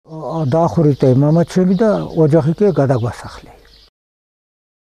დაახურიტე მამაჩემი და ოჯახი კი გადაგვასახლე.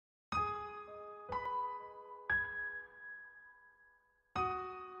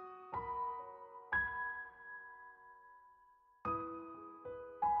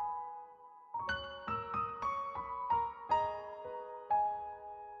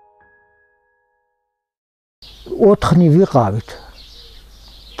 ოთხნი ვიყავით.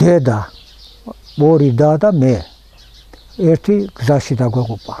 დედა, ორი და და მე. ერთი გზაში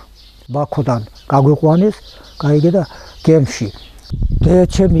დაგვეყუპა. ბაქოდან გაგვიყვანეს, გაიგე და გემში.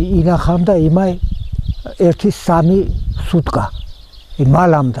 დედაჩემი ინახამდა იმაი ერთი 3 სუტკა.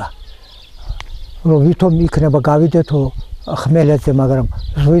 მალავდა. რომ ვითომ იქნება გავიდეთო ხმელეთზე, მაგრამ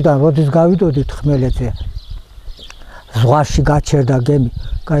ზღვიდან როდის გავიდოდით ხმელეთზე. ზღვაში გაჩერდა გემი,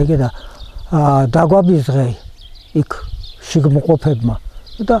 გაიგე და დაგვაბიზღე იქ შიგმყოფებმა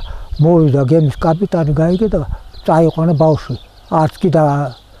და მოვიდა გემის კაპიტანი, გაიგე და წაიყვანა ბავშვი. არც კი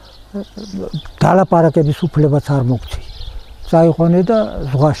დალაპარაკების უფლებაც არ მოგცი. წაიყვანე და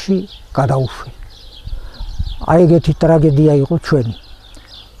ზღვაში გადაუშვე. აი ეგეთი ტრაგედია იყო ჩვენი.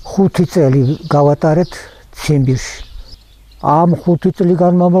 5 წელი გავატარეთ ციმბირში. ამ 5 წელი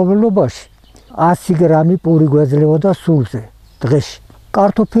განმავლობაში 100 გრამი პური გვეძლეოდა სულზე დღეში.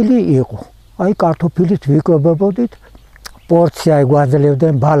 კარტოფილი იყო. აი კარტოფილით ვიკვებებოდით, პორცია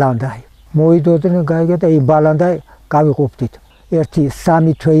გვაძლევდნენ ბალანდაი. მოვიდოდნენ, გაიგე და იმ ბალანდაი გავიყოფდით. ერთი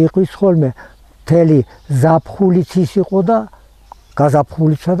 3 თვე იყვის ხოლმე, მთელი ზაფხულიც ის იყო და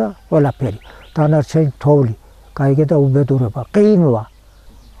გაზაფხულიცა და ყველაფერი. დანარჩენი თოვლი, გაიგე და უბედურება, ყინვა.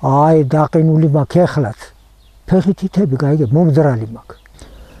 აი დაყინული მაქვს ეხლაც. ფეხით ითები, გაიგე, მომძრალი მაქვს.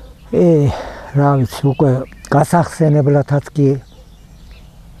 რა ვიცი, უკვე გასახსენებლათაც კი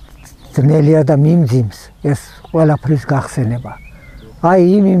ძნელია და მიმძიმს ეს ყველაფრის გახსენება. აი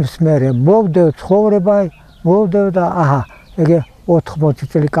იმის მერე მოვდევ ცხოვრება, მოვდევ და აჰა, ეგე 80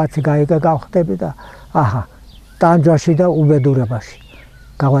 წელი კაცი გაიგე გავხდები და აჰა, ტანჯვაში და უბედურებაში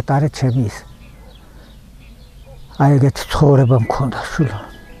გავატარე ჩემი ის. აი ეგეთი ცხოვრება მქონდა შვილო.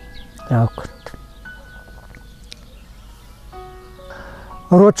 რა ვქნათ.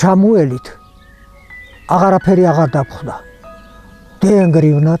 რო ჩამოელით, აღარაფერი აღარ დაგხვდა.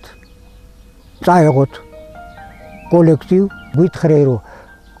 დეენგრივნად წაეღოთ კოლექტივ, გვითხრე რომ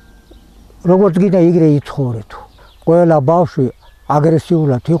როგორც გინდა იგრე იცხოვრეთო. ყველა ბავშვი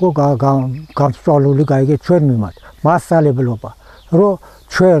აგრესიულად იყო გამსწავლული, გაიგე ჩვენ მიმართ. მასწავლებლობა, რომ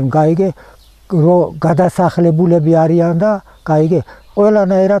ჩვენ გაიგე რომ გადასახლებულები არიან და გაიგე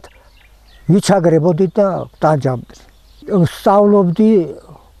ყველანაირად ვიჩაგრებოდით და ტანჯავდით. სწავლობდი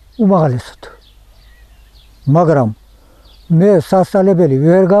უმაღლესად. მაგრამ მე სასწავლებელი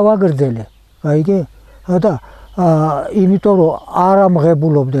ვერ გავაგრძელე, გაიგე? და იმიტომ რომ არ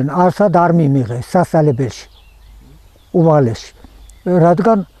ამღებულობდნენ, არსად არ მიმიღე სასწავლებელში უმაღლესში.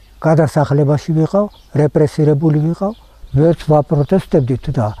 რადგან გადასახლებაში ვიყავ, რეპრესირებული ვიყავ, ვერც ვაპროტესტებდით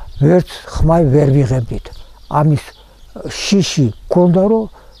და ვერც ხმაი ვერ ვიღებდით. ამის შიში გქონდა, რომ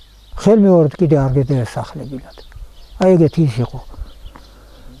ხელმეორედ კიდე არ გედაესახლებინათ. აი ეგეთი ის იყო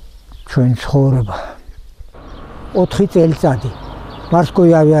ჩვენი ცხოვრება. 4 წელიწადი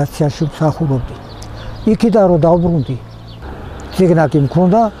მარსკოვი ავიაციაში მსახურობდი. იქიდან რომ დავბრუნდი, ციგნაკი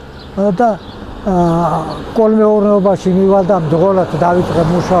მქონდა და კოლმეურნეობაში მივალ და მძღოლად დავიწყე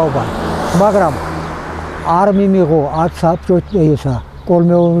მუშაობა. მაგრამ არ მიმიღო არც საბჭოთა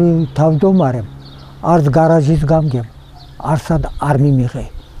კოლმეურნეობის თავმჯდომარემ, არც გარაჟის გამგემ, არსად არ მიმიღე.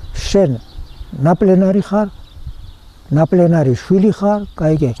 შენ ნაპლენარი ხარ, ნაპლენარი შვილი ხარ,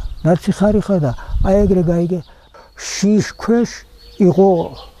 გაიგე, ნაციხარი ხარ და აი ეგრე გაიგე. შიშ ქვეშ იყო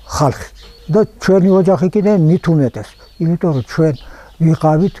ხალხი და ჩვენი ოჯახი კიდე მით უმეტეს, იმიტომ რომ ჩვენ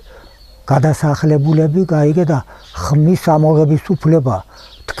ვიყავით გადასახლებულები, გაიგე და ხმის ამოღების უფლება,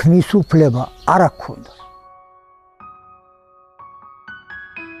 თქმის უფლება არ აქვს.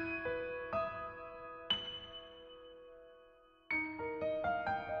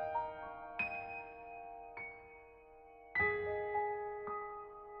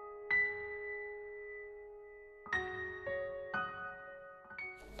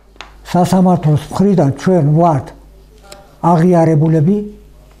 სასამართლოს მხრიდან ჩვენ ვართ აღიარებულები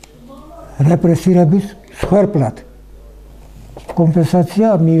რეპრესირების მსხვერპლად. კომპენსაცია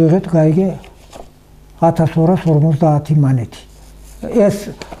მივიღეთ, გაიგე, 1250 მანეთი.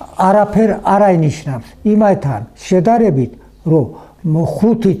 ეს არაფერ არ აინიშნავს იმათთან შედარებით, რომ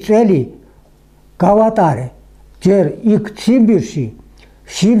 5 წელი გავატარე ჯერ იქ ციმბირში,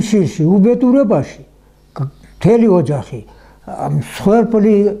 შიმშილში, უბედურებაში, მთელი ოჯახი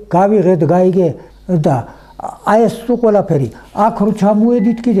მსხვერპლი გავიღეთ, გაიგე და აი ეს თუ ყველაფერი აქ რო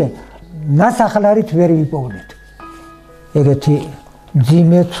ჩამოედით კიდე ნასახლარით ვერ ვიპოვნეთ. ეგეთი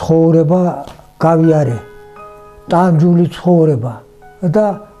მძიმე ცხოვრება გავიარე, ტანჯული ცხოვრება და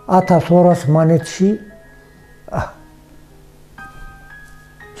 1200 მანეთში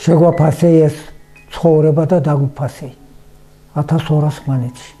შეგვაფასე ეს ცხოვრება და დაგვიფასე 1200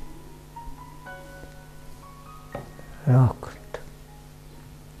 მანეთში. რა